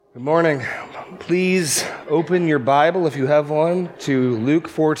Good morning. Please open your Bible, if you have one, to Luke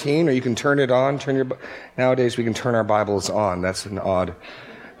 14, or you can turn it on. Nowadays, we can turn our Bibles on. That's an odd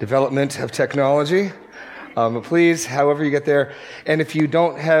development of technology. But please, however you get there. And if you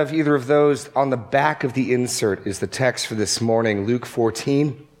don't have either of those, on the back of the insert is the text for this morning, Luke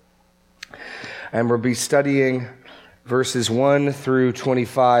 14. And we'll be studying verses 1 through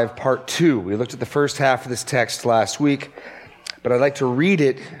 25, part 2. We looked at the first half of this text last week, but I'd like to read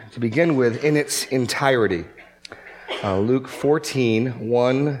it to begin with in its entirety. Luke 14,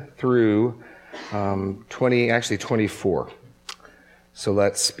 1 through 24. So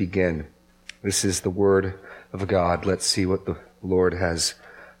let's begin. This is the word of God. Let's see what the Lord has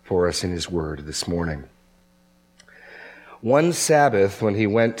for us in his word this morning. One Sabbath, when he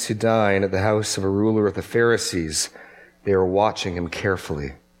went to dine at the house of a ruler of the Pharisees, they were watching him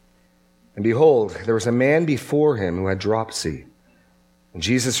carefully. And behold, there was a man before him who had dropsy. And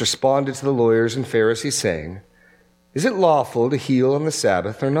Jesus responded to the lawyers and Pharisees, saying, "Is it lawful to heal on the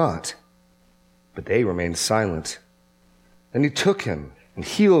Sabbath or not?" But they remained silent. Then he took him and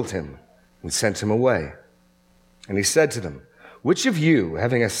healed him and sent him away. And he said to them, "Which of you,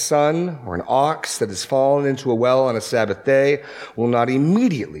 having a son or an ox that has fallen into a well on a Sabbath day, will not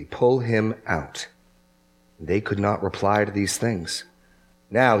immediately pull him out?" And they could not reply to these things.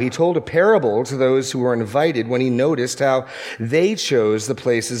 Now he told a parable to those who were invited when he noticed how they chose the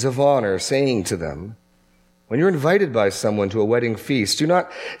places of honor, saying to them, "When you're invited by someone to a wedding feast, do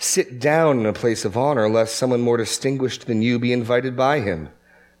not sit down in a place of honor, lest someone more distinguished than you be invited by him.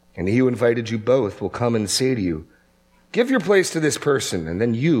 And he who invited you both will come and say to you, 'Give your place to this person,' and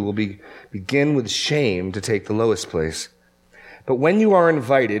then you will begin with shame to take the lowest place. But when you are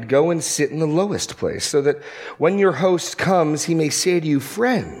invited, go and sit in the lowest place, so that when your host comes, he may say to you,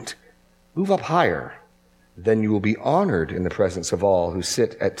 'Friend, move up higher.' Then you will be honored in the presence of all who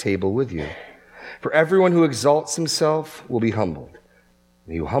sit at table with you. For everyone who exalts himself will be humbled,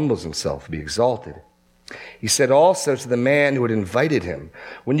 and he who humbles himself will be exalted." He said also to the man who had invited him,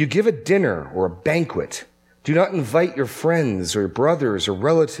 "When you give a dinner or a banquet, do not invite your friends or brothers or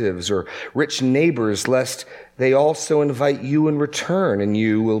relatives or rich neighbors, lest they also invite you in return, and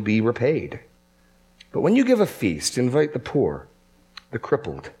you will be repaid. But when you give a feast, invite the poor, the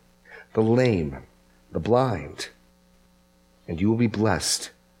crippled, the lame, the blind, and you will be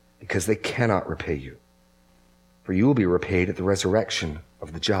blessed, because they cannot repay you. For you will be repaid at the resurrection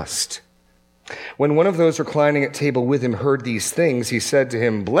of the just." When one of those reclining at table with him heard these things, he said to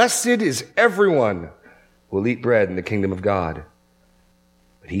him, "Blessed is everyone who will eat bread in the kingdom of God."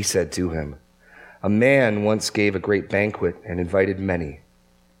 But he said to him, "A man once gave a great banquet and invited many.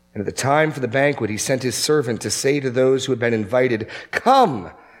 And at the time for the banquet, he sent his servant to say to those who had been invited,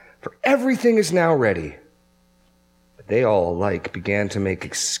 'Come, for everything is now ready.' But they all alike began to make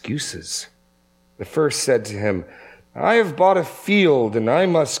excuses. The first said to him, 'I have bought a field and I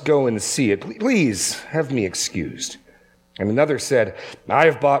must go and see it. Please have me excused.' And another said, 'I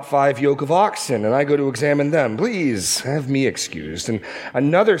have bought 5 yoke of oxen, and I go to examine them. Please have me excused.' And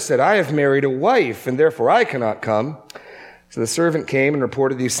another said, 'I have married a wife, and therefore I cannot come.' So the servant came and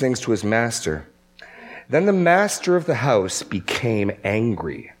reported these things to his master. Then the master of the house became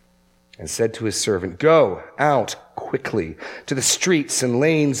angry and said to his servant, 'Go out quickly to the streets and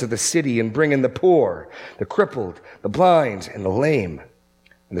lanes of the city and bring in the poor, the crippled, the blind, and the lame.'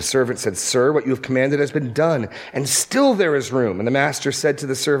 And the servant said, 'Sir, what you have commanded has been done, and still there is room.' And the master said to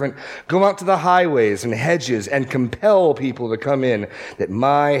the servant, 'Go out to the highways and hedges and compel people to come in, that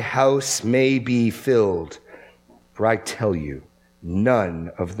my house may be filled. For I tell you,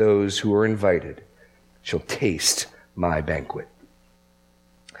 none of those who are invited shall taste my banquet.'"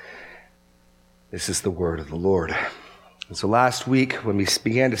 This is the word of the Lord. And so last week, when we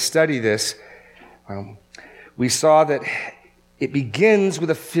began to study this, we saw that it begins with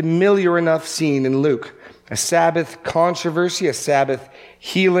a familiar enough scene in Luke. A Sabbath controversy, a Sabbath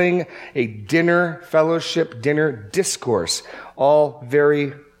healing, a dinner fellowship, dinner discourse. All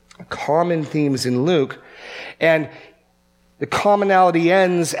very common themes in Luke. And the commonality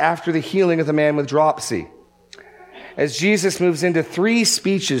ends after the healing of the man with dropsy, as Jesus moves into 3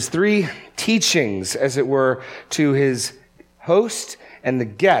 speeches, 3 teachings, as it were, to his host and the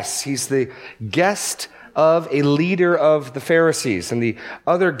guests. He's the guest of a leader of the Pharisees, and the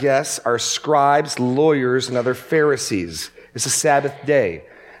other guests are scribes, lawyers, and other Pharisees. It's a Sabbath day.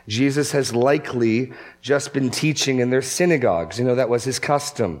 Jesus has likely just been teaching in their synagogues. That was his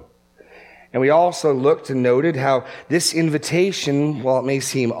custom. And we also looked and noted how this invitation, while it may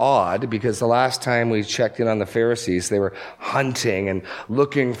seem odd, because the last time we checked in on the Pharisees, they were hunting and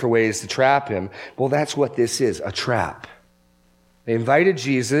looking for ways to trap him. Well, that's what this is, a trap. They invited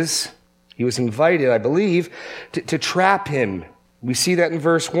Jesus. He was invited, I believe, to trap him. We see that in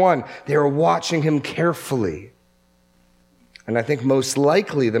verse 1. They were watching him carefully. And I think most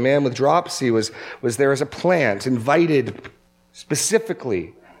likely the man with dropsy was there as a plant, invited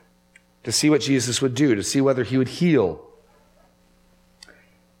specifically to see what Jesus would do, to see whether he would heal.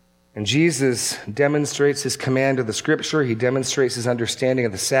 And Jesus demonstrates his command of the Scripture. He demonstrates his understanding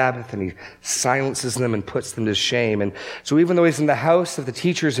of the Sabbath, and he silences them and puts them to shame. And so even though he's in the house of the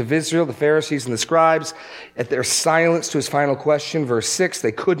teachers of Israel, the Pharisees and the scribes, at their silence to his final question, verse 6,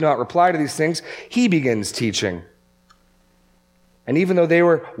 they could not reply to these things, he begins teaching. And even though they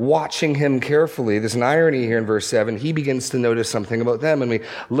were watching him carefully, there's an irony here in verse 7, he begins to notice something about them. And we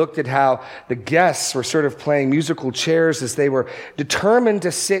looked at how the guests were sort of playing musical chairs as they were determined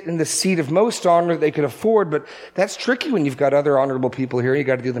to sit in the seat of most honor that they could afford. But that's tricky when you've got other honorable people here. You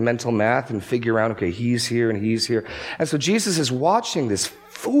got to do the mental math and figure out, okay, he's here and he's here. And so Jesus is watching this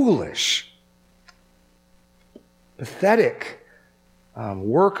foolish, pathetic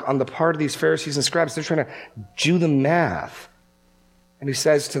work on the part of these Pharisees and scribes. They're trying to do the math. And he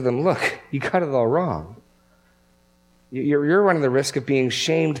says to them, look, you got it all wrong. You're running the risk of being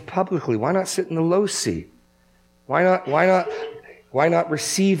shamed publicly. Why not sit in the low seat? Why not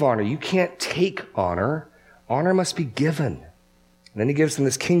receive honor? You can't take honor. Honor must be given. And then he gives them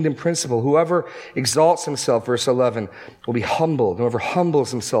this kingdom principle. Whoever exalts himself, verse 11, will be humbled. Whoever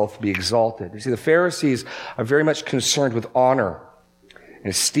humbles himself will be exalted. You see, the Pharisees are very much concerned with honor and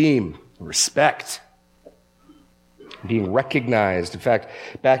esteem and respect, being recognized. In fact,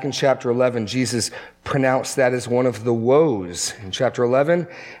 back in chapter 11, Jesus pronounced that as one of the woes. In chapter 11,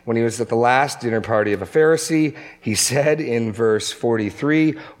 when he was at the last dinner party of a Pharisee, he said in verse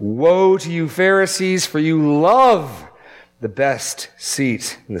 43, "Woe to you Pharisees, for you love the best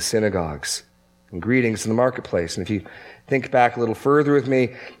seat in the synagogues and greetings in the marketplace." And if you think back a little further with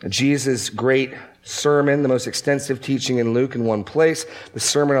me, Jesus' great sermon, the most extensive teaching in Luke in one place, the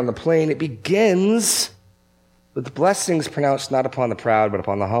Sermon on the Plain, it begins with the blessings pronounced not upon the proud, but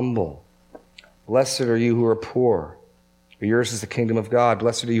upon the humble. Blessed are you who are poor, for yours is the kingdom of God.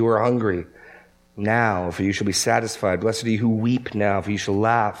 Blessed are you who are hungry now, for you shall be satisfied. Blessed are you who weep now, for you shall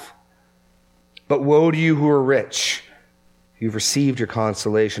laugh. But woe to you who are rich, you've received your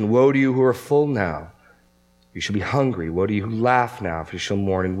consolation. Woe to you who are full now, you shall be hungry. Woe to you who laugh now, for you shall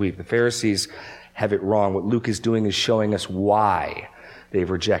mourn and weep. The Pharisees have it wrong. What Luke is doing is showing us why they've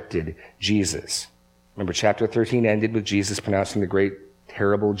rejected Jesus. Remember, chapter 13 ended with Jesus pronouncing the great,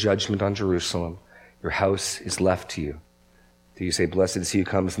 terrible judgment on Jerusalem. Your house is left to you. Do you say, blessed is he who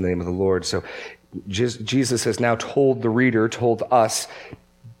comes in the name of the Lord? So Jesus has now told the reader, told us,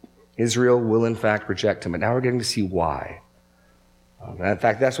 Israel will in fact reject him. And now we're getting to see why. In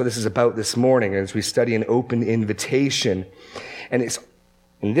fact, that's what this is about this morning as we study an open invitation. And it's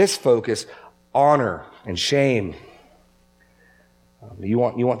in this focus, honor and shame. You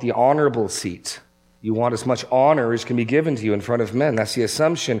want the honorable seat. You want as much honor as can be given to you in front of men. That's the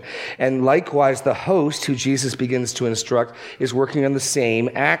assumption. And likewise, the host, who Jesus begins to instruct, is working on the same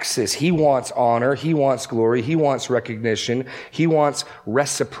axis. He wants honor. He wants glory. He wants recognition. He wants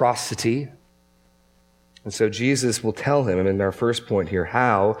reciprocity. And so Jesus will tell him, in our first point here,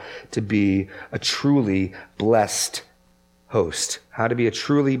 how to be a truly blessed host. How to be a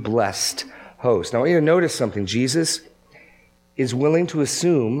truly blessed host. Now, I want you to notice something. Jesus is willing to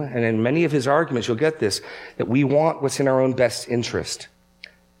assume, and in many of his arguments you'll get this, that we want what's in our own best interest.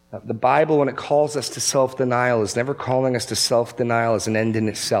 The Bible, when it calls us to self-denial, is never calling us to self-denial as an end in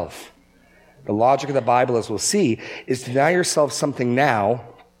itself. The logic of the Bible, as we'll see, is to deny yourself something now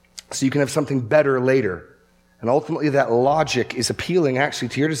so you can have something better later. And ultimately that logic is appealing actually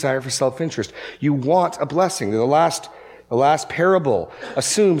to your desire for self-interest. You want a blessing. The last parable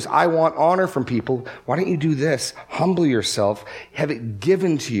assumes, I want honor from people. Why don't you do this? Humble yourself, have it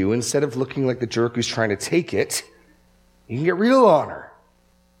given to you instead of looking like the jerk who's trying to take it. You can get real honor.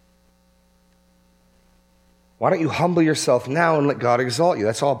 Why don't you humble yourself now and let God exalt you?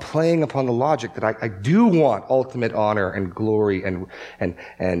 That's all playing upon the logic that I do want ultimate honor and glory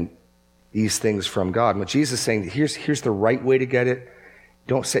and these things from God. And what Jesus is saying, here's the right way to get it.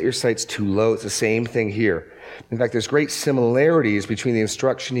 Don't set your sights too low. It's the same thing here. In fact, there's great similarities between the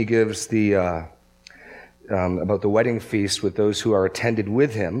instruction he gives about the wedding feast with those who are attended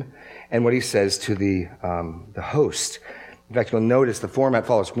with him and what he says to the host. In fact, you'll notice the format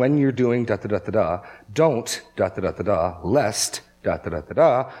follows. When you're doing da-da-da-da-da, don't da-da-da-da-da, lest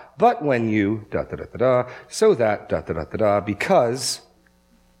da-da-da-da-da, but when you da-da-da-da-da, so that da-da-da-da-da, because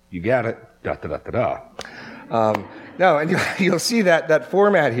you got it, da-da-da-da-da. No, and you'll see that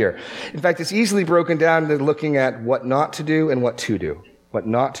format here. In fact, it's easily broken down to looking at what not to do and what to do. What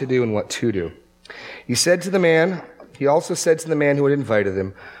not to do and what to do. He also said to the man who had invited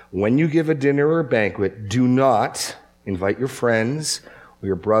him, when you give a dinner or a banquet, do not invite your friends or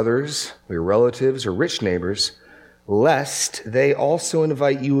your brothers or your relatives or rich neighbors, lest they also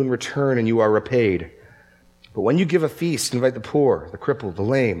invite you in return and you are repaid. But when you give a feast, invite the poor, the crippled, the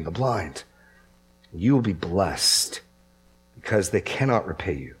lame, the blind. You will be blessed because they cannot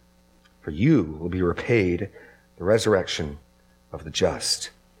repay you, for you will be repaid the resurrection of the just.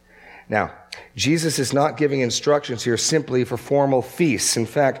 Now, Jesus is not giving instructions here simply for formal feasts. In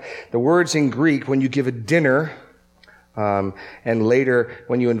fact, the words in Greek, when you give a dinner, and later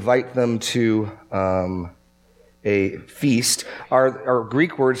when you invite them to a feast, are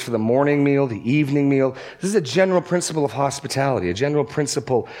Greek words for the morning meal, the evening meal. This is a general principle of hospitality, a general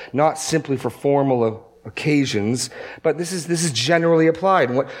principle not simply for formal occasions, but this is generally applied.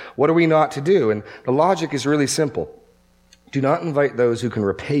 And what are we not to do? And the logic is really simple. Do not invite those who can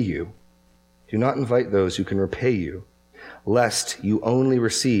repay you. Do not invite those who can repay you, lest you only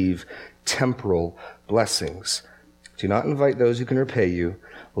receive temporal blessings. Do not invite those who can repay you,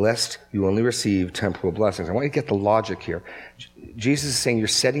 lest you only receive temporal blessings. I want you to get the logic here. Jesus is saying you're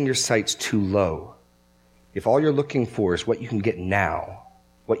setting your sights too low. If all you're looking for is what you can get now,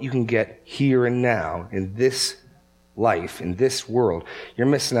 what you can get here and now in this life, in this world, you're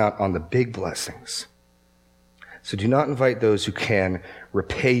missing out on the big blessings. So do not invite those who can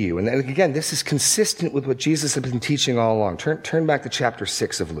repay you. And again, this is consistent with what Jesus has been teaching all along. Turn back to chapter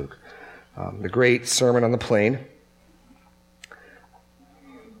 6 of Luke, the great Sermon on the Plain.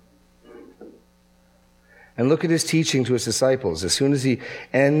 And look at his teaching to his disciples. As soon as he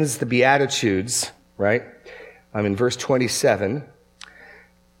ends the Beatitudes, right? In verse 27,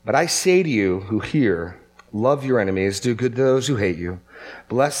 but I say to you who hear, love your enemies, do good to those who hate you,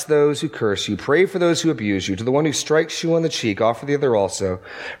 bless those who curse you, pray for those who abuse you. To the one who strikes you on the cheek, offer the other also.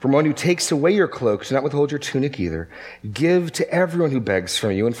 From one who takes away your cloak, do not withhold your tunic either. Give to everyone who begs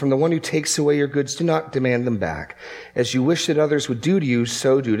from you, and from the one who takes away your goods, do not demand them back. As you wish that others would do to you,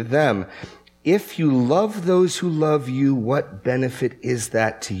 so do to them. If you love those who love you, what benefit is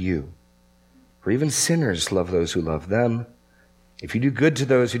that to you? For even sinners love those who love them. If you do good to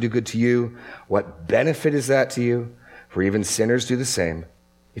those who do good to you, what benefit is that to you? For even sinners do the same.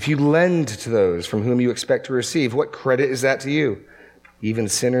 If you lend to those from whom you expect to receive, what credit is that to you? Even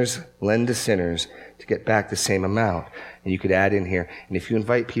sinners lend to sinners to get back the same amount. And you could add in here, and if you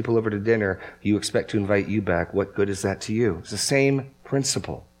invite people over to dinner, you expect to invite you back, what good is that to you? It's the same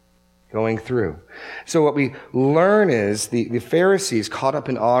principle going through. So what we learn is the Pharisees caught up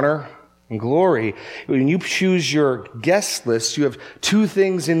in honor and glory. When you choose your guest list, you have two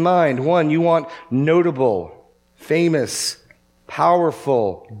things in mind. One, you want notable, famous,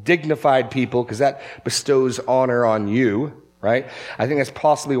 powerful, dignified people, because that bestows honor on you, right? I think that's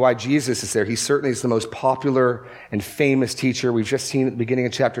possibly why Jesus is there. He certainly is the most popular and famous teacher. We've just seen at the beginning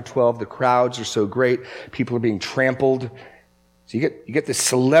of chapter 12, the crowds are so great. People are being trampled. So you get this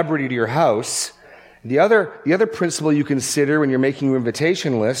celebrity to your house. The other principle you consider when you're making your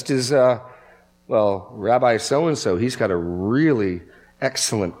invitation list is, Rabbi so-and-so, he's got a really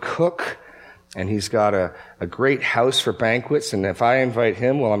excellent cook, and he's got a great house for banquets, and if I invite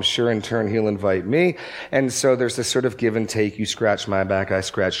him, well, I'm sure in turn he'll invite me. And so there's this sort of give and take. You scratch my back, I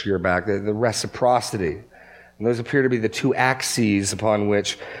scratch your back, the reciprocity. And those appear to be the two axes upon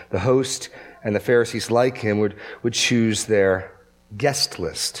which the host and the Pharisees like him would choose their guest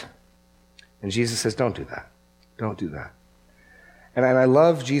list. And Jesus says, don't do that. Don't do that. And I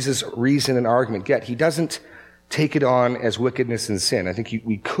love Jesus' reason and argument. Yet he doesn't take it on as wickedness and sin. I think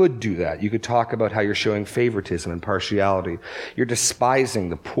we could do that. You could talk about how you're showing favoritism and partiality. You're despising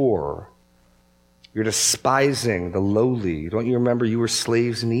the poor. You're despising the lowly. Don't you remember you were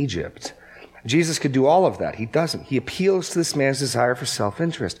slaves in Egypt? Jesus could do all of that. He doesn't. He appeals to this man's desire for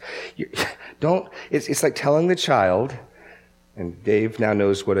self-interest. It's like telling the child, and Dave now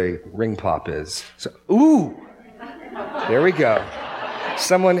knows what a ring pop is. So, ooh, there we go.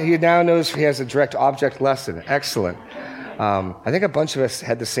 Someone he now knows he has a direct object lesson. Excellent. I think a bunch of us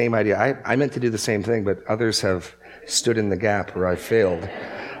had the same idea. I meant to do the same thing, but others have stood in the gap where I failed.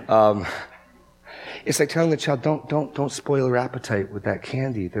 It's like telling the child, don't spoil your appetite with that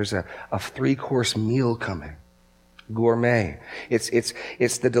candy. There's a 3-course meal coming. Gourmet.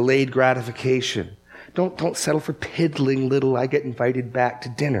 It's the delayed gratification. Don't settle for piddling little, I get invited back to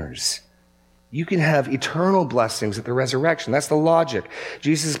dinners. You can have eternal blessings at the resurrection. That's the logic.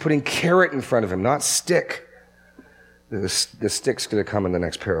 Jesus is putting carrot in front of him, not stick. The stick's going to come in the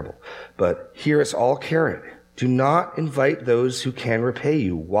next parable. But here it's all carrot. Do not invite those who can repay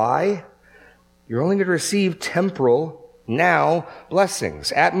you. Why? You're only going to receive temporal, now,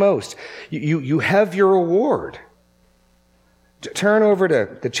 blessings, at most. You have your reward. Turn over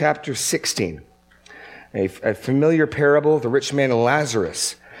to chapter 16, a familiar parable, the rich man and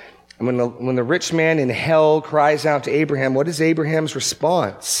Lazarus. And when the rich man in hell cries out to Abraham, what is Abraham's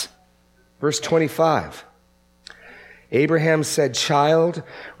response? Verse 25. Abraham said, "Child,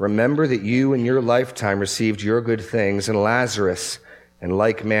 remember that you in your lifetime received your good things, and Lazarus, in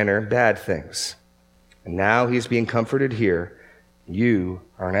like manner, bad things. And now he is being comforted here. You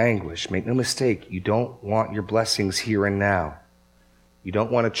are in anguish." Make no mistake, you don't want your blessings here and now. You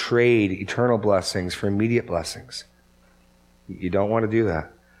don't want to trade eternal blessings for immediate blessings. You don't want to do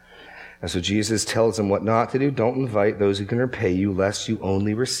that. And so Jesus tells them what not to do. Don't invite those who can repay you, lest you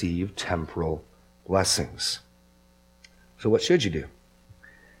only receive temporal blessings. So what should you do?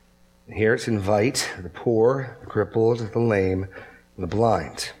 And here it's invite the poor, the crippled, the lame, and the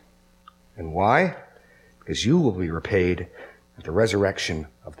blind. And why? Because you will be repaid at the resurrection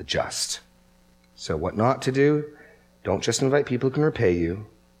of the just. So what not to do? Don't just invite people who can repay you.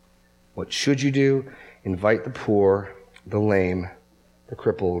 What should you do? Invite the poor, the lame, the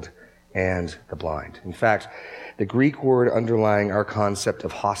crippled, and the blind. In fact, the Greek word underlying our concept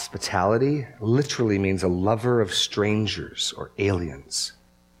of hospitality literally means a lover of strangers or aliens.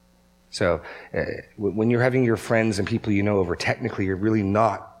 So when you're having your friends and people you know over, technically you're really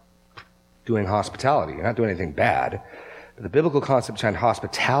not doing hospitality. You're not doing anything bad. But the biblical concept behind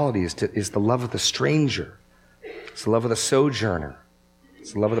hospitality is the love of the stranger. It's the love of the sojourner.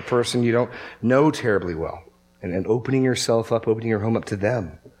 It's the love of the person you don't know terribly well. And opening yourself up, opening your home up to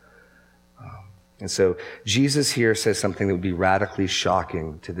them. And so Jesus here says something that would be radically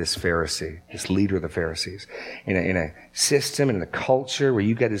shocking to this Pharisee, this leader of the Pharisees. In a system, in a culture where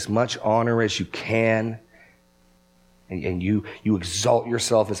you get as much honor as you can, and you exalt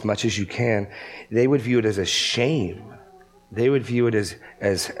yourself as much as you can, they would view it as a shame. They would view it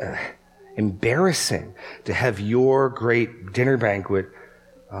as embarrassing to have your great dinner banquet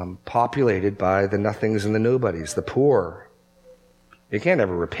populated by the nothings and the nobodies, the poor. They can't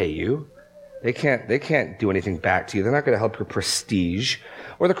ever repay you. They can't do anything back to you. They're not going to help your prestige.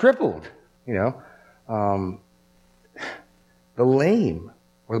 Or the crippled, the lame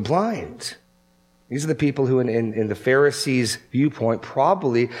or the blind. These are the people who, in the Pharisees' viewpoint,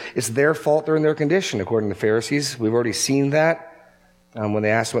 probably it's their fault they're in their condition. According to the Pharisees, we've already seen that when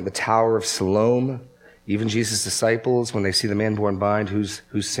they asked about the Tower of Siloam. Even Jesus' disciples, when they see the man born blind, whose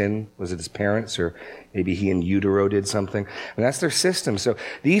sin? Was it his parents? Or maybe he in utero did something? And that's their system. So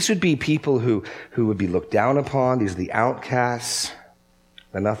these would be people who would be looked down upon. These are the outcasts,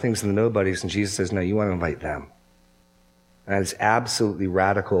 the nothings and the nobodies. And Jesus says, no, you want to invite them. And that is absolutely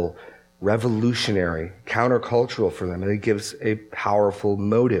radical, revolutionary, countercultural for them. And it gives a powerful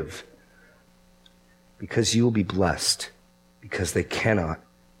motive. Because you will be blessed. Because they cannot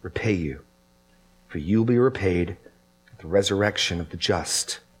repay you. For you will be repaid at the resurrection of the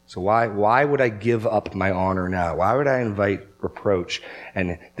just. So why would I give up my honor now? Why would I invite reproach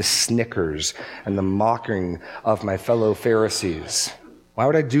and the snickers and the mocking of my fellow Pharisees? Why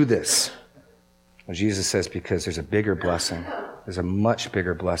would I do this? Well, Jesus says, because there's a bigger blessing. There's a much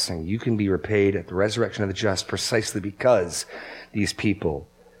bigger blessing. You can be repaid at the resurrection of the just precisely because these people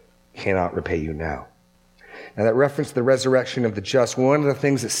cannot repay you now. Now, that reference to the resurrection of the just, one of the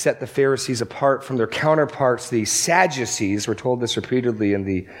things that set the Pharisees apart from their counterparts, the Sadducees, we're told this repeatedly in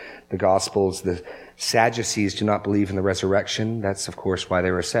the Gospels, the Sadducees do not believe in the resurrection. That's, of course, why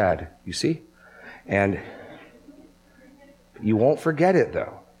they were sad, you see? And you won't forget it,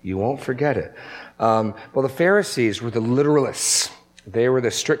 though. You won't forget it. Well, the Pharisees were the literalists. They were the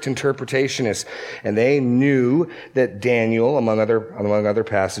strict interpretationists, and they knew that Daniel, among other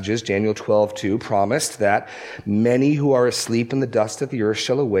passages, Daniel 12:2, promised that many who are asleep in the dust of the earth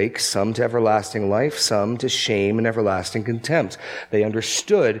shall awake, some to everlasting life, some to shame and everlasting contempt. They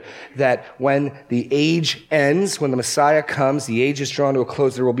understood that when the age ends, when the Messiah comes, the age is drawn to a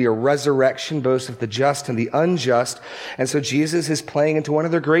close, there will be a resurrection, both of the just and the unjust. And so Jesus is playing into one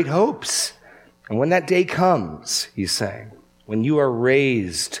of their great hopes. And when that day comes, he's saying, when you are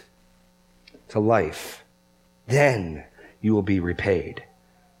raised to life, then you will be repaid.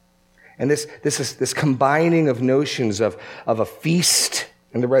 And this combining of notions of a feast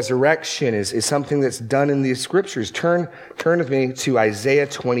and the resurrection is something that's done in the scriptures. Turn with me to Isaiah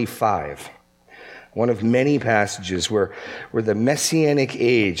 25, one of many passages where the messianic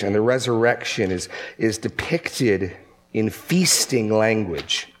age and the resurrection is depicted in feasting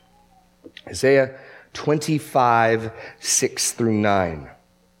language. Isaiah 25, 6 through 9.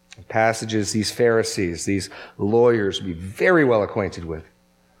 passages these Pharisees, these lawyers would be very well acquainted with.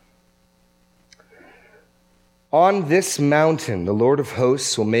 On this mountain, the Lord of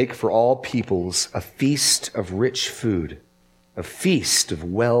hosts will make for all peoples a feast of rich food, a feast of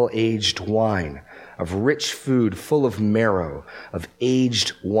well-aged wine, of rich food full of marrow, of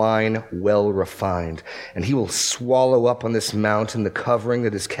aged wine well refined. And he will swallow up on this mountain the covering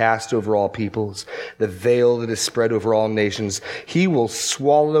that is cast over all peoples, the veil that is spread over all nations. He will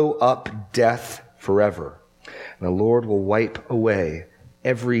swallow up death forever. And the Lord will wipe away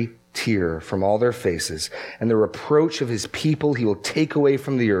every tear from all their faces, and the reproach of his people he will take away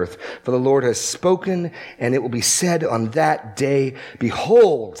from the earth. For the Lord has spoken, and it will be said on that day,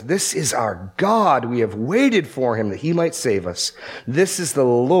 behold, this is our God. We have waited for him that he might save us. This is the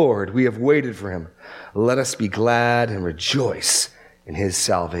Lord. We have waited for him. Let us be glad and rejoice in his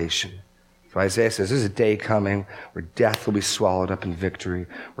salvation. So Isaiah says there's a day coming where death will be swallowed up in victory,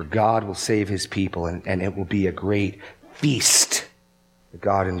 where God will save his people, and it will be a great feast that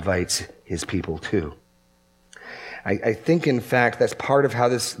God invites his people to. I think, in fact, that's part of how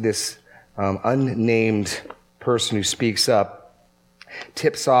this unnamed person who speaks up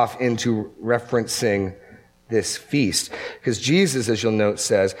tips off into referencing this feast. Because Jesus, as you'll note,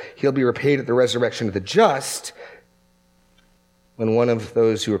 says he'll be repaid at the resurrection of the just. When one of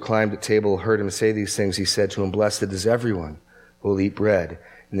those who reclined at table heard him say these things, he said to him, blessed is everyone who will eat bread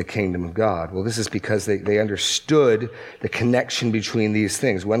in the kingdom of God. Well, this is because they understood the connection between these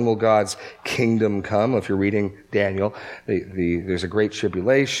things. When will God's kingdom come? Well, if you're reading Daniel, there's a great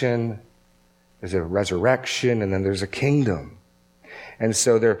tribulation, there's a resurrection, and then there's a kingdom. And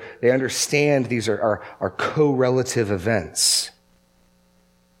so they understand these are co-relative events.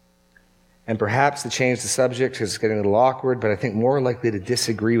 And perhaps to change the subject, because it's getting a little awkward, but I think more likely to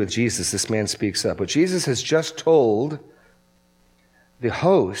disagree with Jesus, this man speaks up. What Jesus has just told the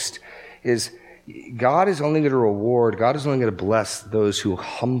host is God is only going to reward, God is only going to bless those who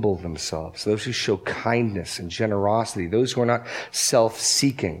humble themselves, those who show kindness and generosity, those who are not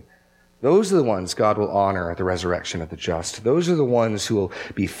self-seeking. Those are the ones God will honor at the resurrection of the just. Those are the ones who will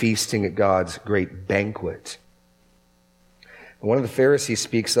be feasting at God's great banquet. And one of the Pharisees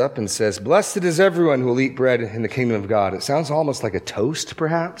speaks up and says, blessed is everyone who will eat bread in the kingdom of God. It sounds almost like a toast,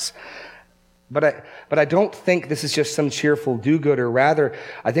 perhaps. But I don't think this is just some cheerful do-gooder. Rather,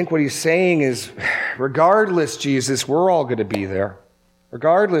 I think what he's saying is, regardless, Jesus, we're all going to be there.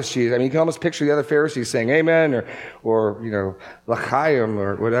 Regardless, Jesus. I mean, you can almost picture the other Pharisees saying amen or l'chaim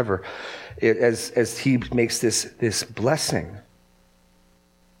or whatever, as he makes this blessing.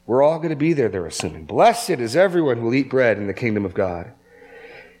 We're all going to be there, they're assuming. Blessed is everyone who will eat bread in the kingdom of God.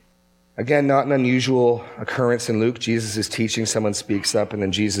 Again, not an unusual occurrence in Luke. Jesus is teaching, someone speaks up, and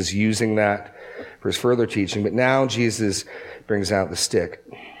then Jesus using that for his further teaching. But now Jesus brings out the stick.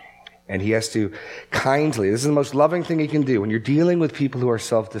 And he has to kindly, this is the most loving thing he can do. When you're dealing with people who are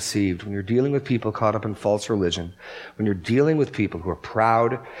self-deceived, when you're dealing with people caught up in false religion, when you're dealing with people who are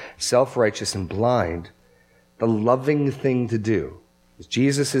proud, self-righteous, and blind, the loving thing to do is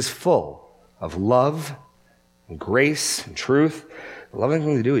Jesus is full of love and grace and truth. The loving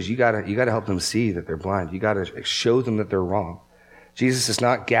thing to do is you gotta help them see that they're blind. You gotta show them that they're wrong. Jesus does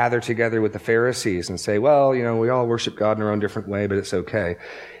not gather together with the Pharisees and say, well, we all worship God in our own different way, but it's okay.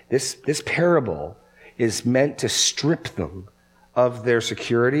 This parable is meant to strip them of their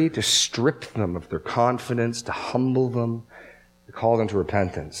security, to strip them of their confidence, to humble them, to call them to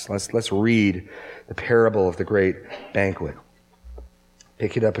repentance. Let's read the parable of the great banquet.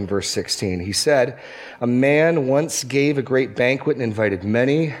 Pick it up in verse 16. He said, a man once gave a great banquet and invited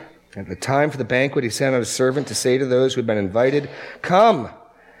many. At the time for the banquet, he sent out a servant to say to those who had been invited, come,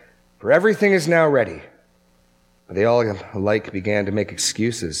 for everything is now ready. But they all alike began to make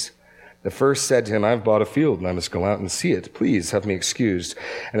excuses. The first said to him, I've bought a field and I must go out and see it. Please have me excused.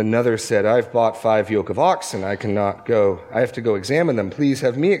 And another said, I've bought 5 yoke of oxen. I cannot go. I have to go examine them. Please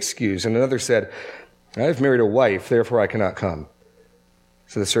have me excused. And another said, I've married a wife, therefore I cannot come.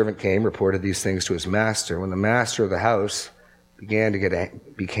 So the servant came, reported these things to his master. When the master of the house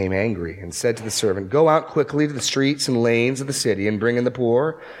became angry and said to the servant, go out quickly to the streets and lanes of the city and bring in the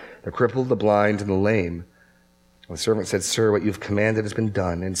poor, the crippled, the blind, and the lame. And the servant said, sir, what you've commanded has been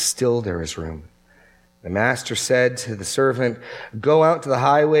done, and still there is room. The master said to the servant, go out to the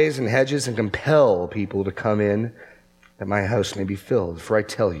highways and hedges and compel people to come in, that my house may be filled. For I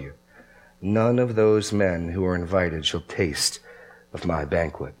tell you, none of those men who are invited shall taste of my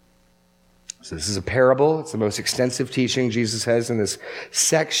banquet. So this is a parable. It's the most extensive teaching Jesus has in this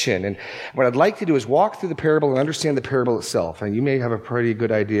section. And what I'd like to do is walk through the parable and understand the parable itself. And you may have a pretty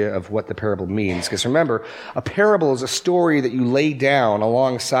good idea of what the parable means. Because remember, a parable is a story that you lay down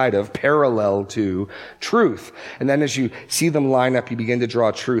alongside of, parallel to truth. And then as you see them line up, you begin to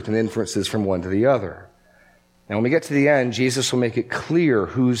draw truth and inferences from one to the other. Now, when we get to the end, Jesus will make it clear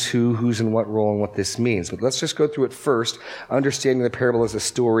who's who, who's in what role, and what this means. But let's just go through it first, understanding the parable as a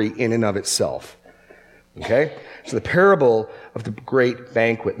story in and of itself. Okay? So the parable of the great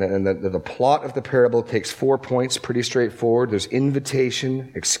banquet, and the plot of the parable takes 4 points, pretty straightforward. There's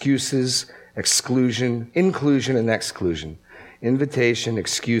invitation, excuses, exclusion, inclusion, and exclusion. Invitation,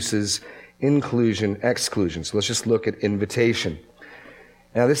 excuses, inclusion, exclusion. So let's just look at invitation.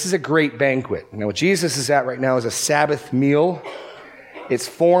 Now, this is a great banquet. Now, what Jesus is at right now is a Sabbath meal. It's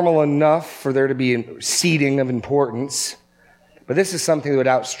formal enough for there to be seating of importance, but this is something that would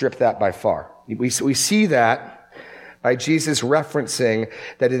outstrip that by far. We see that by Jesus referencing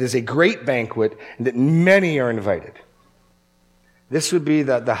that it is a great banquet and that many are invited. This would be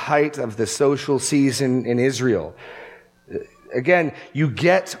the height of the social season in Israel. Again, you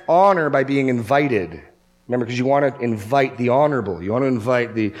get honor by being invited. Remember, because you want to invite the honorable. You want to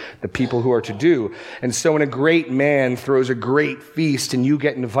invite the people who are to do. And so when a great man throws a great feast and you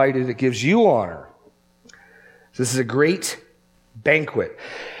get invited, it gives you honor. So this is a great banquet.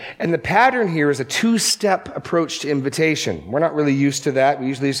 And the pattern here is a 2-step approach to invitation. We're not really used to that. We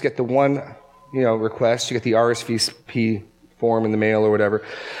usually just get the one, request. You get the RSVP form in the mail or whatever.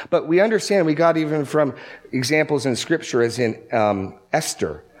 But we understand, we got even from examples in Scripture, as in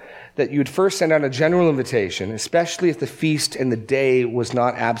Esther, that you'd first send out a general invitation, especially if the feast and the day was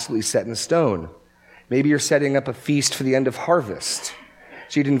not absolutely set in stone. Maybe you're setting up a feast for the end of harvest.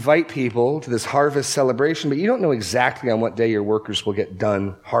 So you'd invite people to this harvest celebration, but you don't know exactly on what day your workers will get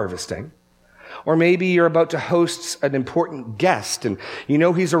done harvesting. Or maybe you're about to host an important guest, and you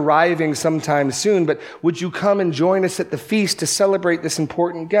know he's arriving sometime soon, but would you come and join us at the feast to celebrate this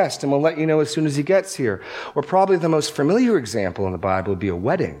important guest? And we'll let you know as soon as he gets here. Or probably the most familiar example in the Bible would be a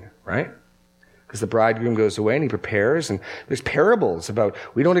wedding. Right? Because the bridegroom goes away and he prepares, and there's parables about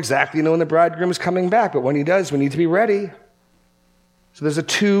we don't exactly know when the bridegroom is coming back, but when he does, we need to be ready. So there's a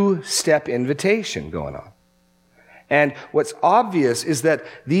 2-step invitation going on. And what's obvious is that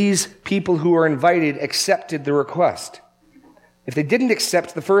these people who are invited accepted the request. If they didn't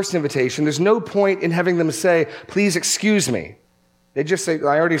accept the first invitation, there's no point in having them say, please excuse me. They just say,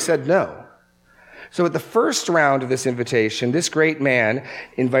 I already said no. So at the first round of this invitation, this great man,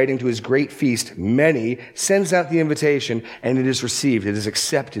 inviting to his great feast many, sends out the invitation, and it is received. It is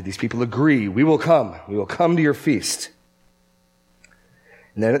accepted. These people agree. We will come. We will come to your feast.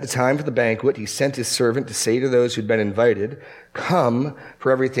 And then at the time for the banquet, he sent his servant to say to those who'd been invited, come,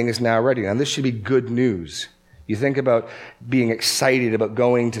 for everything is now ready. Now, this should be good news. You think about being excited about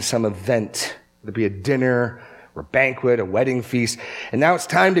going to some event. There'd be a dinner, or a banquet, a wedding feast, and now it's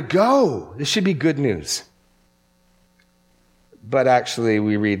time to go. This should be good news. But actually,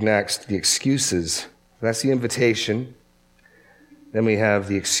 we read next the excuses. That's the invitation. Then we have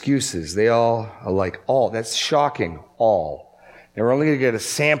the excuses. They all are like all. That's shocking, all. And we're only going to get a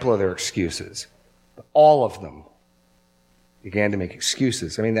sample of their excuses. But all of them began to make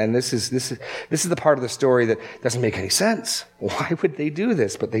excuses. I mean, and this is the part of the story that doesn't make any sense. Why would they do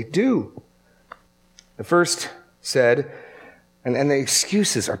this? But they do. The first said, and the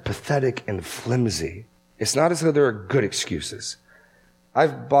excuses are pathetic and flimsy. It's not as though there are good excuses.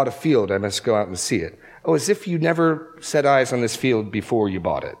 I've bought a field, I must go out and see it. Oh, as if you never set eyes on this field before you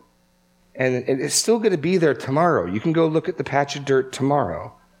bought it. And it's still going to be there tomorrow. You can go look at the patch of dirt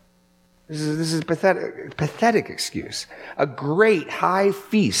tomorrow. This is a pathetic excuse. A great high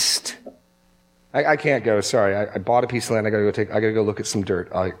feast. I can't go, sorry. I bought a piece of land, I gotta go look at some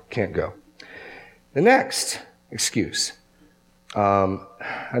dirt. I can't go. The next excuse.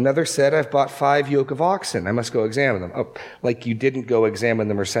 Another said, I've bought 5 yoke of oxen. I must go examine them. Oh, like you didn't go examine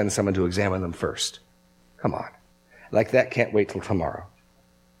them or send someone to examine them first. Come on. Like that can't wait till tomorrow.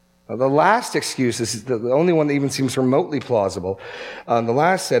 Now, the last excuse is the only one that even seems remotely plausible. The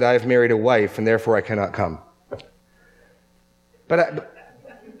last said, I've married a wife and therefore I cannot come. But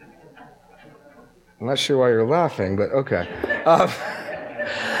I'm not sure why you're laughing, but okay.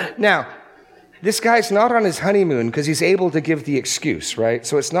 Now, this guy's not on his honeymoon because he's able to give the excuse, right?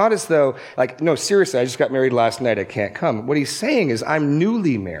 So it's not as though, like, no, seriously, I just got married last night, I can't come. What he's saying is, I'm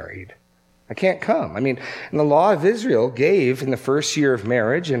newly married. I can't come. And the law of Israel gave in the first year of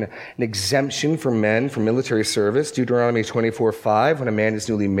marriage an exemption for men from military service. Deuteronomy 24:5, when a man is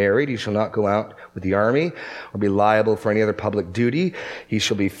newly married, he shall not go out with the army or be liable for any other public duty. He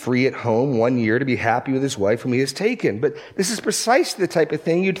shall be free at home 1 year to be happy with his wife whom he has taken. But this is precisely the type of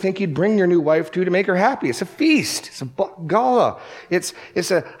thing you'd think you'd bring your new wife to make her happy. It's a feast. It's a gala. It's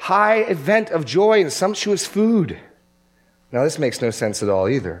a high event of joy and sumptuous food. Now, this makes no sense at all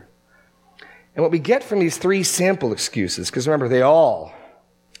either. And what we get from these three sample excuses, because remember, they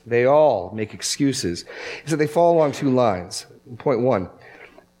all make excuses, is that they fall along two lines. Point one,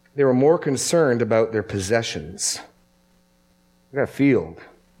 they were more concerned about their possessions. I got a field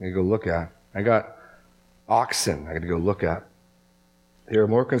I got to go look at. I got oxen I got to go look at. They were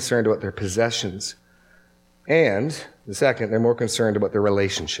more concerned about their possessions. And the second, they're more concerned about their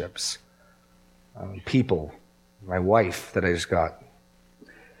relationships. People, my wife that I just got.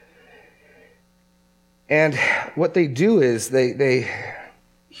 And what they do is they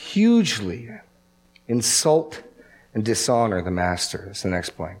hugely insult and dishonor the master. That's the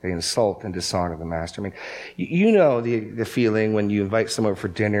next point. They insult and dishonor the master. You know the feeling when you invite someone over for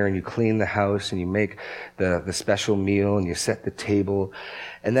dinner and you clean the house and you make the special meal and you set the table,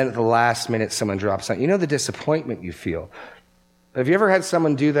 and then at the last minute someone drops out. You know the disappointment you feel. Have you ever had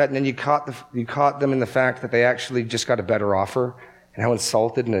someone do that and then you caught them in the fact that they actually just got a better offer? And how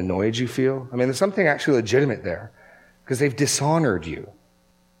insulted and annoyed you feel? There's something actually legitimate there because they've dishonored you.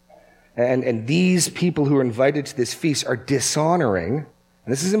 And these people who are invited to this feast are dishonoring.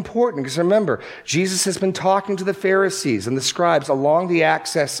 And this is important because remember, Jesus has been talking to the Pharisees and the scribes along the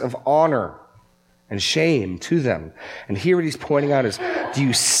axis of honor and shame to them. And here what he's pointing out is, do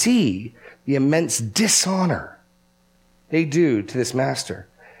you see the immense dishonor they do to this master?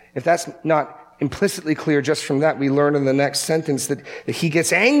 If that's not implicitly clear just from that, we learn in the next sentence that he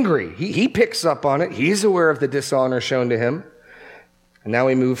gets angry. He picks up on it. He's aware of the dishonor shown to him. And now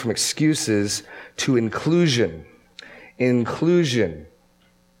we move from excuses to inclusion. Inclusion.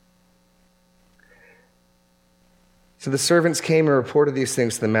 So the servants came and reported these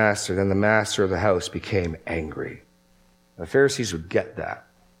things to the master. Then the master of the house became angry. The Pharisees would get that.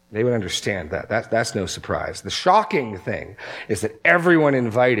 They would understand that. That's no surprise. The shocking thing is that everyone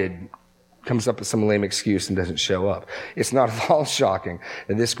invited comes up with some lame excuse and doesn't show up. It's not at all shocking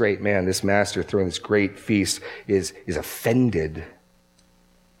that this great man, this master throwing this great feast is offended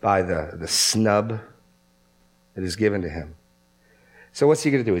by the snub that is given to him. So what's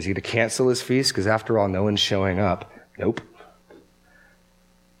he going to do? Is he going to cancel his feast? Because after all, no one's showing up. Nope.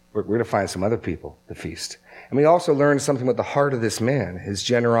 We're going to find some other people to feast. And we also learn something about the heart of this man, his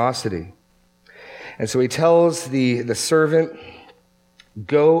generosity. And so he tells the servant,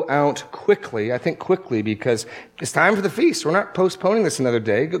 go out quickly. I think quickly because it's time for the feast. We're not postponing this another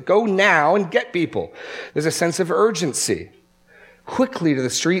day. Go now and get people. There's a sense of urgency. Quickly to the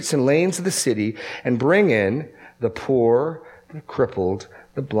streets and lanes of the city and bring in the poor, the crippled,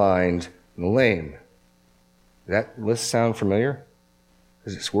 the blind, and the lame. Does that list sound familiar?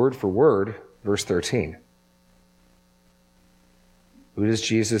 Because it's word for word, verse 13. Who does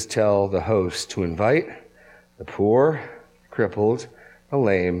Jesus tell the host to invite? The poor, the crippled, the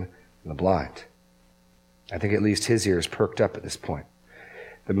lame, and the blind. I think at least his ears perked up at this point.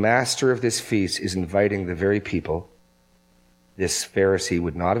 The master of this feast is inviting the very people this Pharisee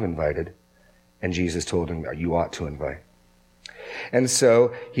would not have invited, and Jesus told him, you ought to invite. And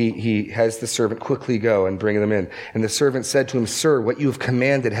so he has the servant quickly go and bring them in. And the servant said to him, Sir, what you have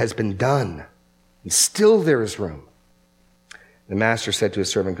commanded has been done, and still there is room. The master said to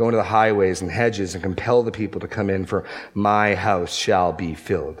his servant, Go into the highways and hedges and compel the people to come in, for my house shall be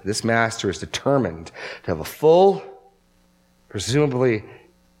filled. This master is determined to have a full, presumably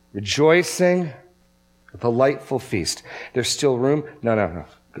rejoicing, delightful feast. There's still room? No.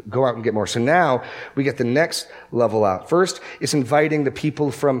 Go out and get more. So now we get the next level out. First, it's inviting the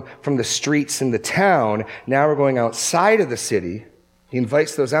people from the streets in the town. Now we're going outside of the city. He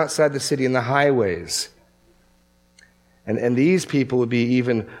invites those outside the city in the highways. And these people would be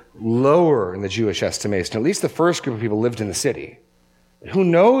even lower in the Jewish estimation. At least the first group of people lived in the city. Who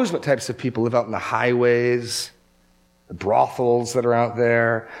knows what types of people live out in the highways, the brothels that are out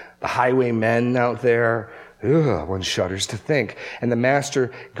there, the highwaymen out there. Ugh, one shudders to think. And the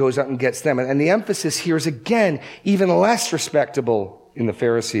master goes out and gets them. And the emphasis here is, again, even less respectable in the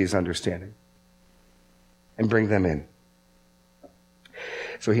Pharisees' understanding. And bring them in.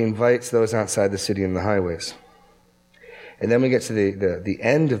 So he invites those outside the city in the highways. And then we get to the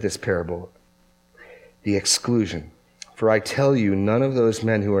end of this parable, the exclusion. For I tell you, none of those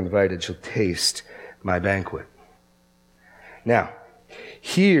men who are invited shall taste my banquet. Now,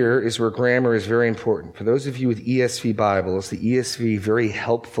 Here is where grammar is very important. For those of you with ESV Bibles, the ESV very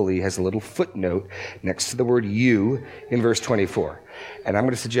helpfully has a little footnote next to the word you in verse 24. And I'm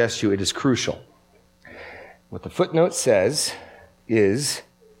going to suggest to you it is crucial. What the footnote says is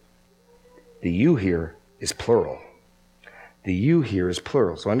the you here is plural. The you here is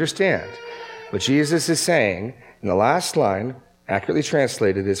plural. So understand, what Jesus is saying in the last line, accurately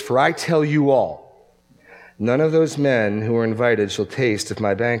translated, is, for I tell you all, none of those men who are invited shall taste of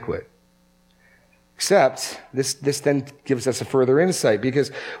my banquet. Except, this then gives us a further insight, because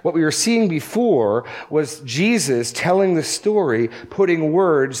what we were seeing before was Jesus telling the story, putting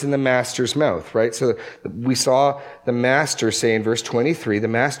words in the master's mouth, right? So we saw the master say in verse 23, the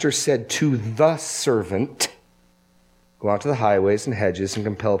master said to the servant, go out to the highways and hedges and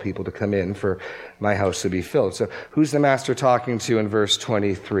compel people to come in, for my house to be filled. So who's the master talking to in verse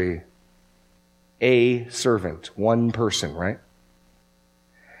 23? A servant, one person, right?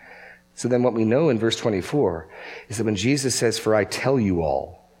 So then what we know in verse 24 is that when Jesus says, for I tell you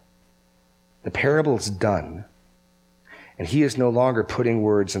all, the parable is done, and he is no longer putting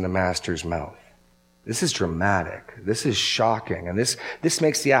words in the master's mouth. This is dramatic. This is shocking. And this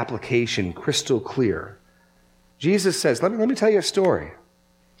makes the application crystal clear. Jesus says, let me tell you a story.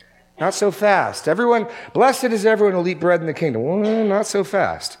 Not so fast. Blessed is everyone who will eat bread in the kingdom. Well, not so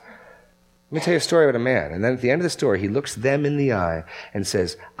fast. Let me tell you a story about a man. And then at the end of the story, he looks them in the eye and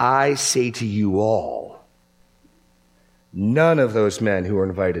says, I say to you all, none of those men who are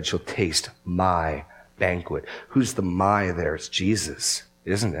invited shall taste my banquet. Who's the my there? It's Jesus,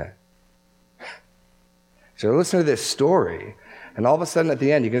 isn't it? So listen to this story. And all of a sudden at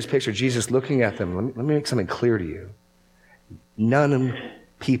the end, you can just picture Jesus looking at them. Let me make something clear to you. None of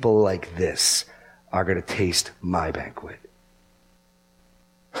people like this are going to taste my banquet.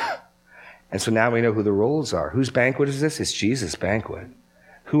 And so now we know who the roles are. Whose banquet is this? It's Jesus' banquet.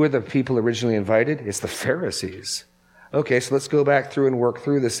 Who are the people originally invited? It's the Pharisees. Okay, so let's go back through and work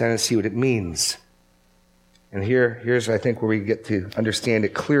through this and see what it means. And here's, I think, where we get to understand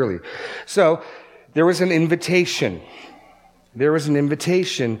it clearly. So there was an invitation. There was an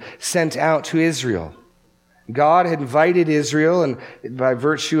invitation sent out to Israel. God had invited Israel, and by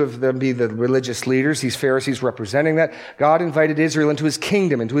virtue of them being the religious leaders, these Pharisees representing that, God invited Israel into his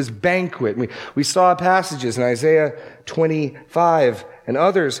kingdom, into his banquet. We saw passages in Isaiah 25 and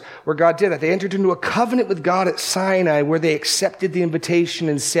others where God did that. They entered into a covenant with God at Sinai where they accepted the invitation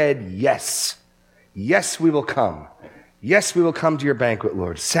and said, yes, yes, we will come. Yes, we will come to your banquet,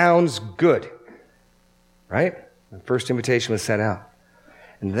 Lord. Sounds good, right? The first invitation was sent out.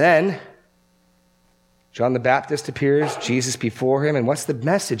 And then John the Baptist appears, Jesus before him, and what's the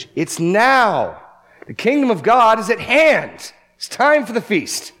message? It's now. The kingdom of God is at hand. It's time for the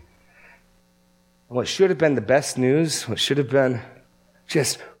feast. And what should have been the best news, what should have been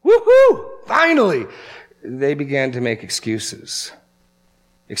just, woohoo, finally, they began to make excuses.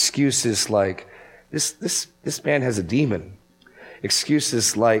 Excuses like, this man has a demon.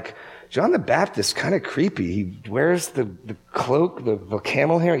 Excuses like, John the Baptist, kind of creepy. He wears the cloak, the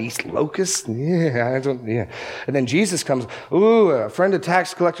camel hair, he eats locusts. Yeah. And then Jesus comes, a friend of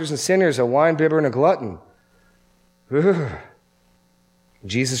tax collectors and sinners, a wine bibber and a glutton. Ugh.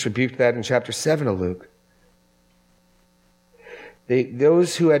 Jesus rebuked that in chapter 7 of Luke.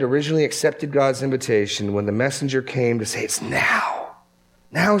 Those who had originally accepted God's invitation, when the messenger came to say, it's now.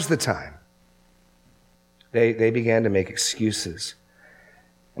 Now's the time. They began to make excuses.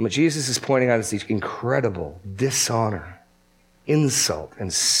 And what Jesus is pointing out is the incredible dishonor, insult,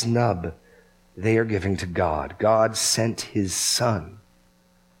 and snub they are giving to God. God sent his Son,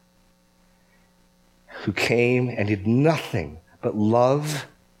 who came and did nothing but love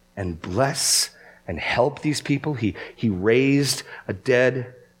and bless and help these people. He raised a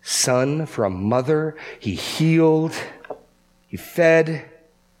dead son for a mother. He healed. He fed.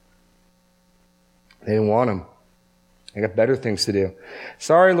 They didn't want him. I got better things to do.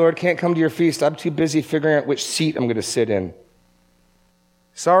 Sorry, Lord, can't come to your feast. I'm too busy figuring out which seat I'm going to sit in.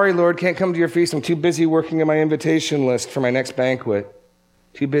 Sorry, Lord, can't come to your feast. I'm too busy working on my invitation list for my next banquet.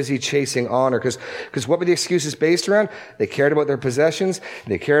 Too busy chasing honor. Because what were the excuses based around? They cared about their possessions.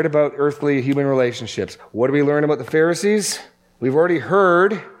 They cared about earthly human relationships. What do we learn about the Pharisees? We've already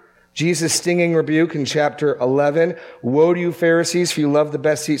heard Jesus' stinging rebuke in chapter 11. Woe to you, Pharisees, for you love the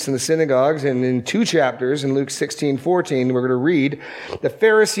best seats in the synagogues. And in 2 chapters, in Luke 16:14, we're going to read the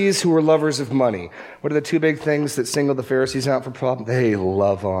Pharisees who were lovers of money. What are the 2 big things that singled the Pharisees out for problem? They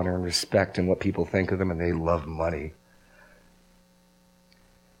love honor and respect and what people think of them, and they love money.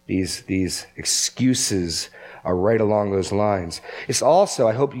 These excuses are right along those lines. It's also,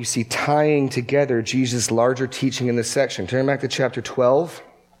 I hope you see, tying together Jesus' larger teaching in this section. Turn back to chapter 12.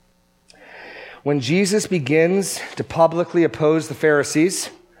 When Jesus begins to publicly oppose the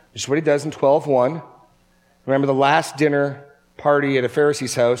Pharisees, which is what he does in 12:1. Remember, the last dinner party at a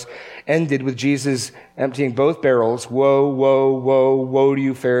Pharisee's house ended with Jesus emptying both barrels. Woe, woe, woe, woe to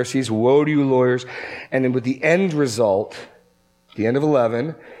you Pharisees, woe to you lawyers. And then with the end result, the end of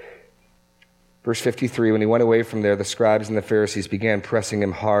 11, verse 53, when he went away from there, the scribes and the Pharisees began pressing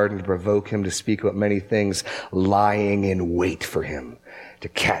him hard and to provoke him to speak about many things, lying in wait for him, to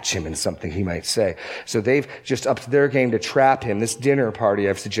catch him in something he might say. So they've just upped their game to trap him. This dinner party,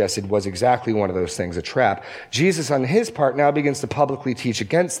 I've suggested, was exactly one of those things, a trap. Jesus, on his part, now begins to publicly teach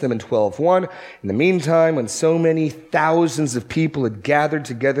against them in 12:1. In the meantime, when so many thousands of people had gathered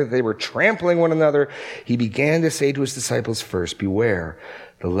together, they were trampling one another, he began to say to his disciples first, beware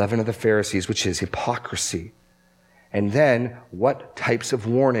the leaven of the Pharisees, which is hypocrisy. And then, what types of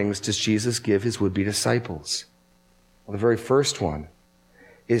warnings does Jesus give his would-be disciples? Well, the very first one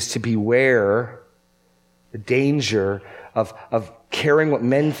is to beware the danger of caring what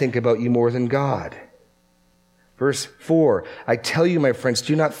men think about you more than God. Verse 4, I tell you, my friends,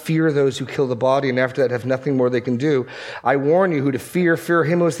 do not fear those who kill the body and after that have nothing more they can do. I warn you who to fear. Fear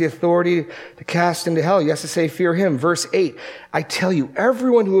him who has the authority to cast into hell. Yes, to say fear him. Verse 8, I tell you,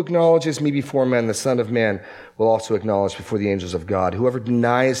 everyone who acknowledges me before men, the Son of Man, will also acknowledge before the angels of God. Whoever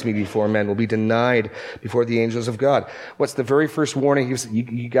denies me before men will be denied before the angels of God. What's the very first warning? He was,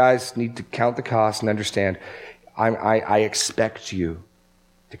 you guys need to count the cost and understand, I expect you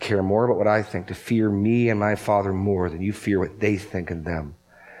to care more about what I think, to fear me and my Father more than you fear what they think in them.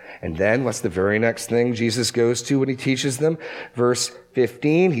 And then what's the very next thing Jesus goes to when he teaches them? Verse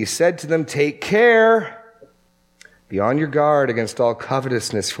 15, he said to them, take care. Be on your guard against all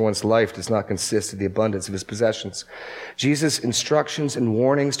covetousness, for one's life does not consist of the abundance of his possessions. Jesus' instructions and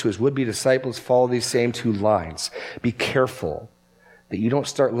warnings to his would-be disciples follow these same two lines. Be careful that you don't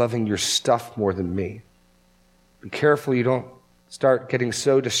start loving your stuff more than me. Be careful you don't start getting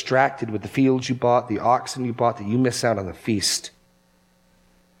so distracted with the fields you bought, the oxen you bought, that you miss out on the feast.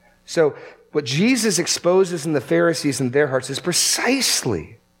 So what Jesus exposes in the Pharisees and their hearts is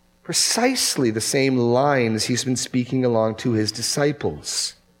precisely the same lines he's been speaking along to his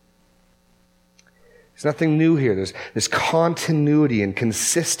disciples. There's nothing new here. There's continuity and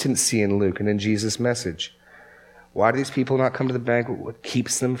consistency in Luke and in Jesus' message. Why do these people not come to the banquet? What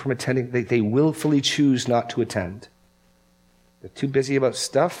keeps them from attending? They willfully choose not to attend. They're too busy about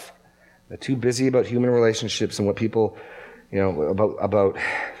stuff. They're too busy about human relationships and what people, about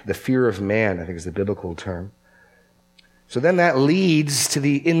the fear of man, I think is the biblical term. So then that leads to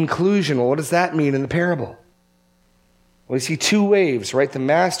the inclusion. Well, what does that mean in the parable? Well, you see two waves, right? The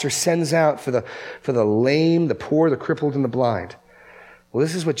master sends out for the lame, the poor, the crippled, and the blind. Well,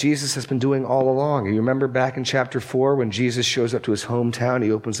 this is what Jesus has been doing all along. You remember back in chapter 4 when Jesus shows up to his hometown,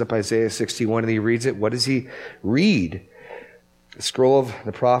 he opens up Isaiah 61 and he reads it. What does he read? The scroll of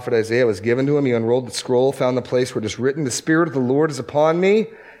the prophet Isaiah was given to him. He unrolled the scroll, found the place where it is written, the Spirit of the Lord is upon me.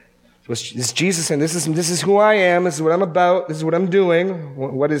 This is Jesus saying, this is who I am, this is what I'm about, this is what I'm doing.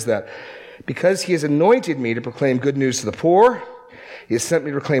 What is that? Because he has anointed me to proclaim good news to the poor. He has sent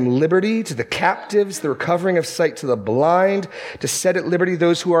me to proclaim liberty to the captives, the recovering of sight to the blind, to set at liberty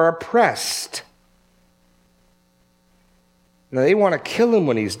those who are oppressed. Now they want to kill him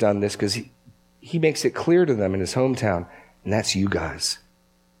when he's done this because he makes it clear to them in his hometown. And that's you guys.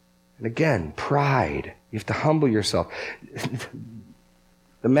 And again, pride. You have to humble yourself.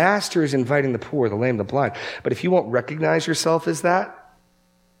 The master is inviting the poor, the lame, the blind. But if you won't recognize yourself as that,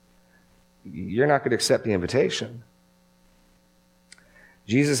 you're not going to accept the invitation.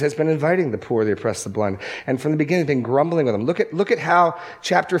 Jesus has been inviting the poor, the oppressed, the blind. And from the beginning, been grumbling with them. Look at how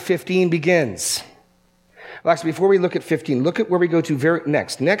chapter 15 begins. Well, actually, before we look at 15, look at where we go to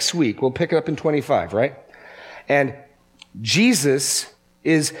next. Next week, we'll pick it up in 25, right? And Jesus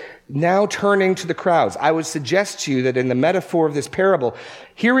is now turning to the crowds. I would suggest to you that in the metaphor of this parable,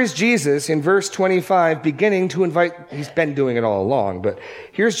 here is Jesus in verse 25 beginning to invite, he's been doing it all along, but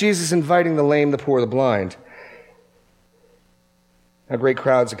here's Jesus inviting the lame, the poor, the blind. Now great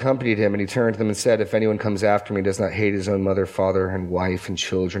crowds accompanied him, and he turned to them and said, if anyone comes after me and does not hate his own mother, father, and wife, and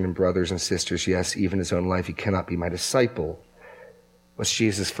children, and brothers, and sisters, yes, even his own life, he cannot be my disciple. What's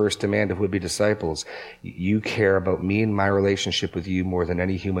Jesus' first demand of would-be disciples? You care about me and my relationship with you more than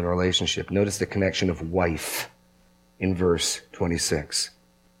any human relationship. Notice the connection of wife in verse 26.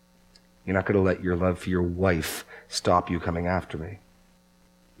 You're not going to let your love for your wife stop you coming after me.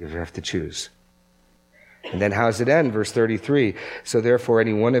 You have to choose. And then how does it end? Verse 33. So therefore,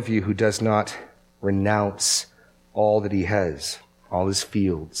 any one of you who does not renounce all that he has, all his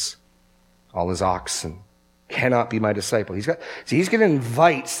fields, all his oxen, cannot be my disciple. He's going to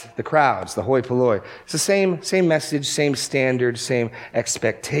invite the crowds, the hoi polloi. It's the same message, same standard, same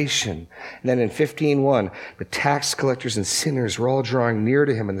expectation. And then in 15:1, the tax collectors and sinners were all drawing near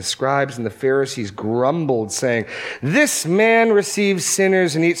to him, and the scribes and the Pharisees grumbled, saying, "This man receives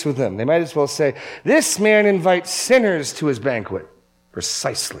sinners and eats with them." They might as well say, "This man invites sinners to his banquet."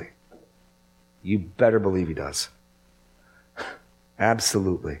 Precisely. You better believe he does.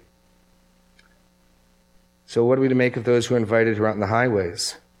 Absolutely. So what are we to make of those who are invited who are out in the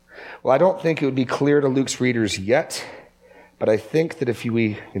highways? Well, I don't think it would be clear to Luke's readers yet, but I think that if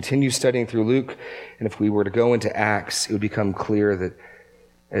we continue studying through Luke, and if we were to go into Acts, it would become clear that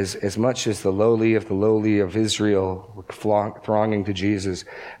as much as the lowly of Israel were thronging to Jesus,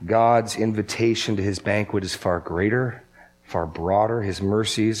 God's invitation to his banquet is far greater, far broader. His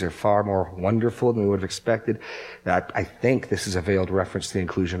mercies are far more wonderful than we would have expected. I think this is a veiled reference to the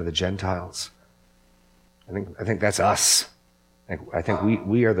inclusion of the Gentiles. I think that's us. I think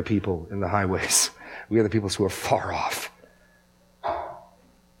we are the people in the highways. We are the people who are far off.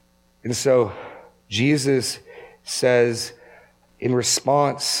 And so Jesus says, in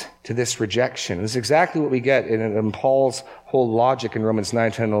response to this rejection, this is exactly what we get in Paul's whole logic in Romans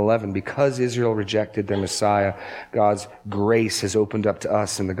 9, 10, and 11. Because Israel rejected their Messiah, God's grace has opened up to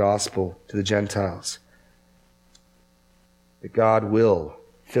us in the gospel, to the Gentiles. That God will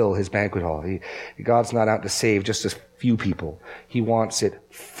fill his banquet hall. God's not out to save just a few people. He wants it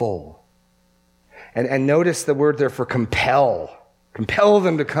full. And notice the word there for compel. Compel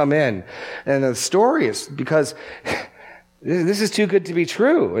them to come in. And the story is because this is too good to be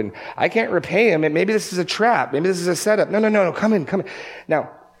true. And I can't repay him. And maybe this is a trap. Maybe this is a setup. No. Come in.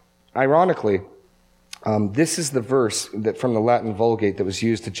 Now, ironically, this is the verse that from the Latin Vulgate that was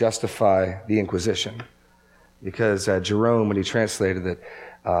used to justify the Inquisition. Because Jerome, when he translated it,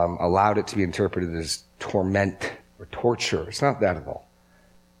 allowed it to be interpreted as torment or torture. It's not that at all.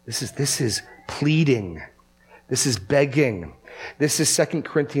 This is pleading. This is begging. This is 2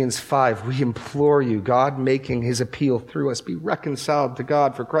 Corinthians 5. We implore you, God making his appeal through us, be reconciled to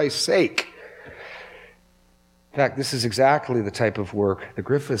God for Christ's sake. In fact, this is exactly the type of work the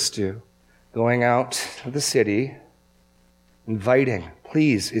Griffiths do. Going out to the city, inviting.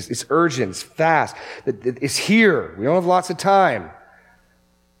 Please, it's urgent, it's fast. It's here. We don't have lots of time.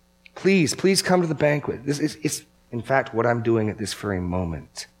 Please come to the banquet. This is, in fact, what I'm doing at this very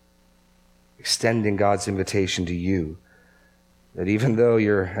moment. Extending God's invitation to you. That even though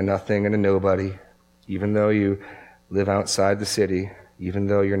you're a nothing and a nobody, even though you live outside the city, even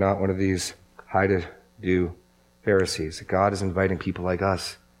though you're not one of these high-to-do Pharisees, God is inviting people like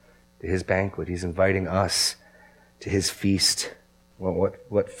us to his banquet. He's inviting us to his feast. Well,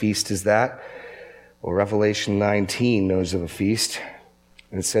 what feast is that? Well, Revelation 19 knows of a feast.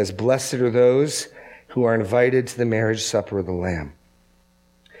 And it says, "Blessed are those who are invited to the marriage supper of the Lamb."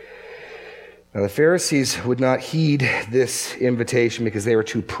 Now, the Pharisees would not heed this invitation because they were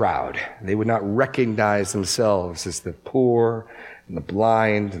too proud. They would not recognize themselves as the poor and the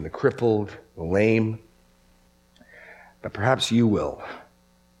blind and the crippled, the lame. But perhaps you will.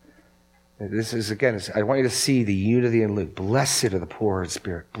 This is, again, I want you to see the unity in Luke. Blessed are the poor in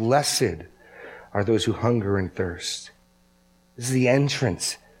spirit. Blessed are those who hunger and thirst. This is the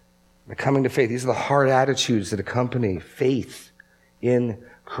entrance, the coming to faith. These are the hard attitudes that accompany faith in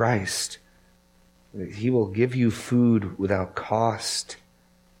Christ. He will give you food without cost.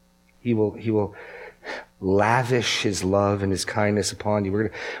 He will lavish his love and his kindness upon you. We're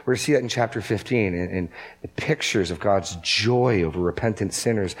going to see that in chapter 15 and the pictures of God's joy over repentant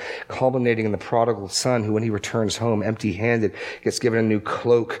sinners, culminating in the prodigal son who, when he returns home empty-handed, gets given a new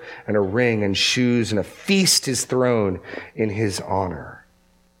cloak and a ring and shoes, and a feast is thrown in his honor.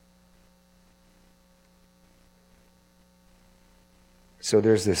 So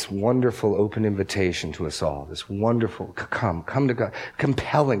there's this wonderful open invitation to us all, this wonderful, come to God,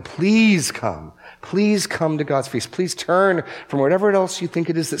 compelling, please come to God's feast. Please turn from whatever else you think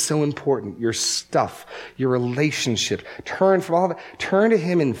it is that's so important, your stuff, your relationship. Turn from all that, turn to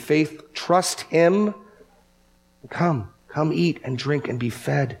him in faith, trust him. Come eat and drink and be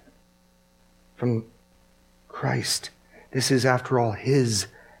fed from Christ. This is, after all, his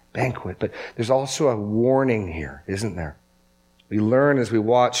banquet. But there's also a warning here, isn't there? We learn as we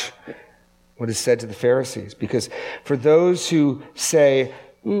watch what is said to the Pharisees. Because for those who say,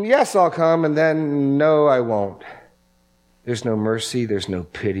 yes, I'll come, and then no, I won't, there's no mercy, there's no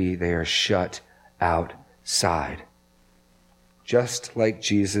pity. They are shut outside. Just like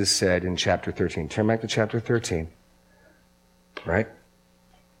Jesus said in chapter 13. Turn back to chapter 13. Right?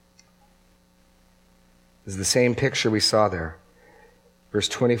 This is the same picture we saw there. Verse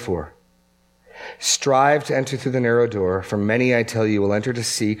 24. Strive to enter through the narrow door, for many, I tell you, will enter to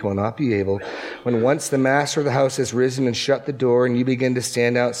seek and will not be able. When once the master of the house has risen and shut the door, and you begin to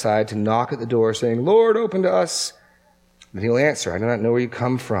stand outside to knock at the door, saying, Lord, open to us. Then he'll answer, I do not know where you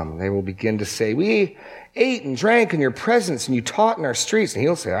come from. And they will begin to say, we ate and drank in your presence, and you taught in our streets. And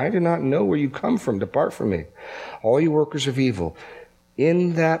he'll say, I do not know where you come from. Depart from me, all you workers of evil.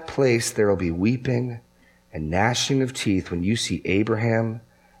 In that place there will be weeping and gnashing of teeth when you see Abraham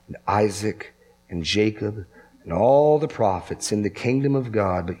and Isaac and Jacob and all the prophets in the kingdom of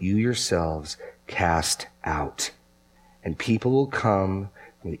God, but you yourselves cast out. And people will come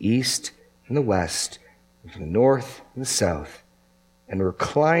from the east and the west, and from the north and the south, and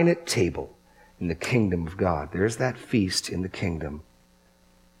recline at table in the kingdom of God. There's that feast in the kingdom.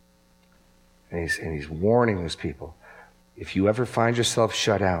 And he's warning those people. If you ever find yourself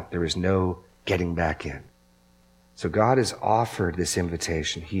shut out, there is no getting back in. So God has offered this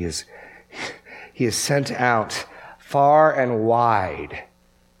invitation. He has sent out far and wide.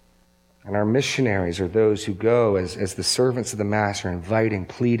 And our missionaries are those who go as the servants of the Master, inviting,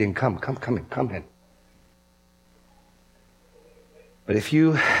 pleading, come in. But if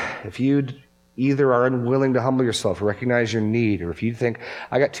you either are unwilling to humble yourself or recognize your need, or if you think,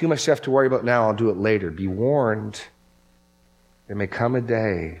 I got too much stuff to worry about now, I'll do it later, be warned. There may come a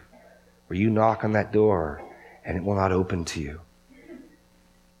day where you knock on that door and it will not open to you.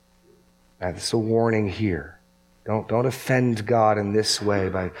 That's a warning here. Don't offend God in this way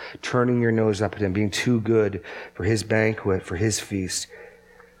by turning your nose up at him, being too good for his banquet, for his feast.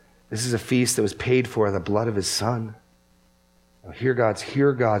 This is a feast that was paid for by the blood of his Son. Now, hear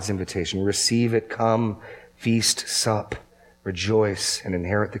God's invitation. Receive it. Come, feast, sup, rejoice, and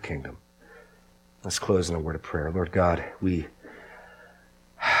inherit the kingdom. Let's close in a word of prayer. Lord God, we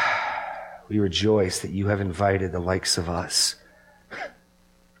rejoice that you have invited the likes of us.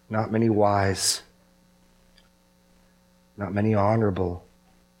 Not many wise, not many honorable,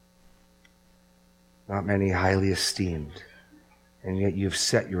 not many highly esteemed. And yet you've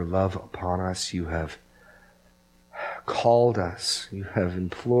set your love upon us. You have called us. You have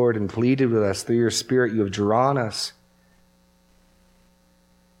implored and pleaded with us. Through your Spirit, you have drawn us.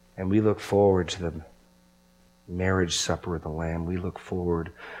 And we look forward to the marriage supper of the Lamb. We look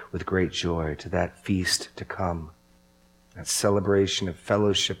forward with great joy to that feast to come, that celebration of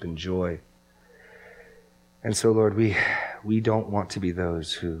fellowship and joy. And so, Lord, we don't want to be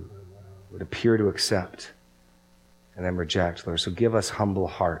those who would appear to accept and then reject, Lord. So give us humble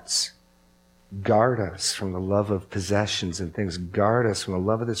hearts. Guard us from the love of possessions and things. Guard us from the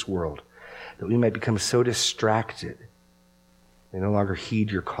love of this world, that we might become so distracted they no longer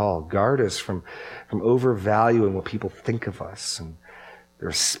heed your call. Guard us from overvaluing what people think of us and the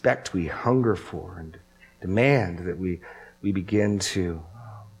respect we hunger for and demand, that we begin to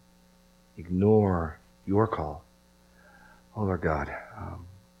ignore your call. Oh, Lord God,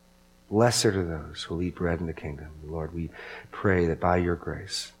 blessed are those who will eat bread in the kingdom. Lord, we pray that by your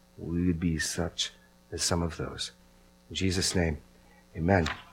grace we would be such as some of those. In Jesus' name, amen.